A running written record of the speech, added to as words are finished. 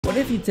What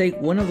if you take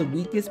one of the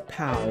weakest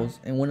pals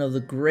and one of the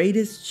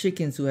greatest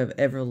chickens who have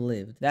ever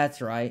lived?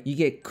 That's right, you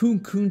get Coon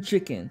Coon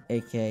Chicken,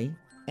 aka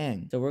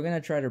Ang. So we're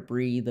gonna try to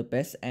breed the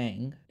best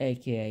Ang,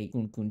 aka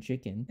Coon Coon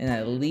Chicken, and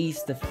at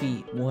least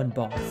defeat one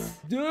boss.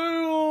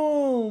 Damn!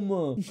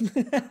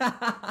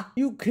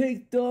 You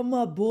kicked on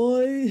my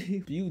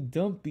boy! You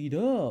don't beat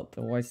up.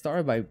 So I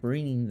started by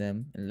breeding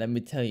them, and let me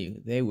tell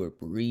you, they were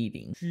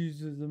breeding.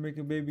 Jesus, they're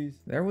making babies.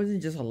 There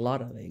wasn't just a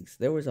lot of eggs,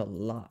 there was a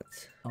lot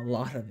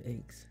of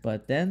eggs.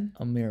 But then,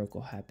 a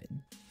miracle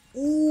happened.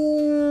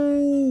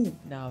 Ooh!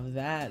 Now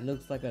that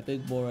looks like a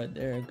big boy right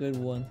there, a good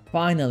one.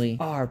 Finally,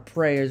 our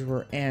prayers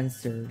were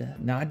answered.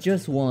 Not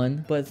just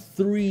one, but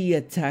 3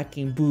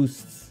 attacking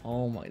boosts.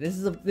 Oh my, this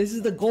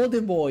is the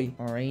golden boy.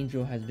 Our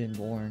angel has been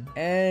born.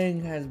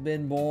 Aang has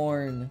been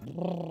born.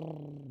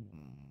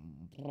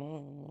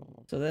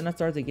 So then I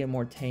started to get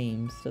more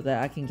tames so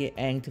that I can get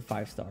Aang to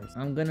 5 stars.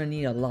 I'm gonna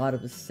need a lot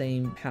of the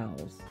same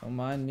pals. Don't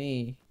mind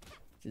me.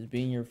 Just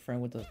being your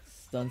friend with a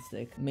stun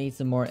stick. Made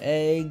some more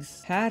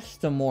eggs.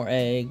 Hatched some more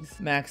eggs.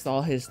 Maxed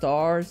all his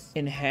stars.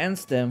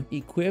 Enhanced them.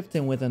 Equipped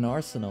him with an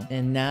arsenal.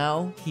 And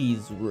now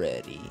he's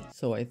ready.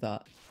 So I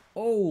thought,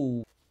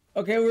 oh.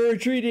 Okay, we're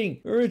retreating.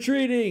 We're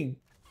retreating.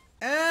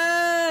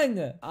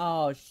 Aang!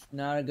 Oh,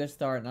 not a good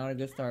start. Not a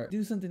good start.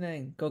 Do something,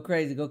 Aang. Go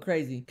crazy. Go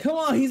crazy. Come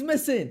on, he's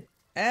missing.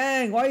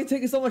 Aang, why are you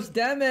taking so much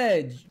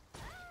damage?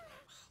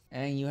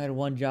 Aang, you had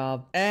one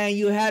job. Aang,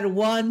 you had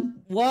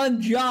one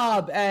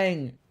job,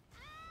 Aang.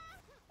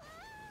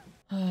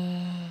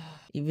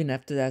 Even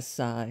after that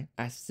sigh,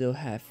 I still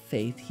have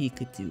faith he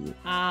could do it.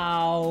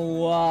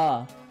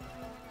 Ow!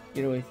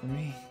 Get away from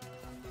me.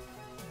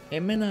 It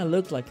may not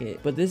look like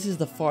it, but this is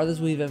the farthest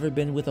we've ever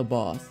been with a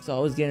boss. So I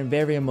was getting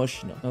very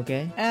emotional,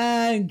 okay?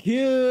 And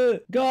you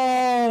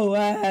go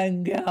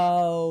and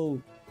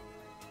go.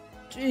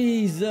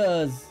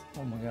 Jesus!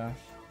 Oh my gosh.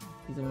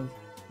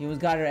 You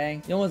almost got it,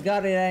 Aang. You almost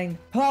got it, Aang.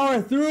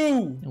 Power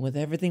through! And with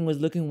everything was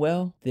looking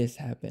well, this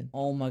happened.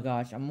 Oh my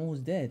gosh, I'm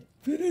almost dead.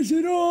 Finish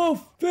it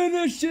off!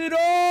 Finish it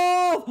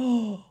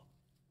off!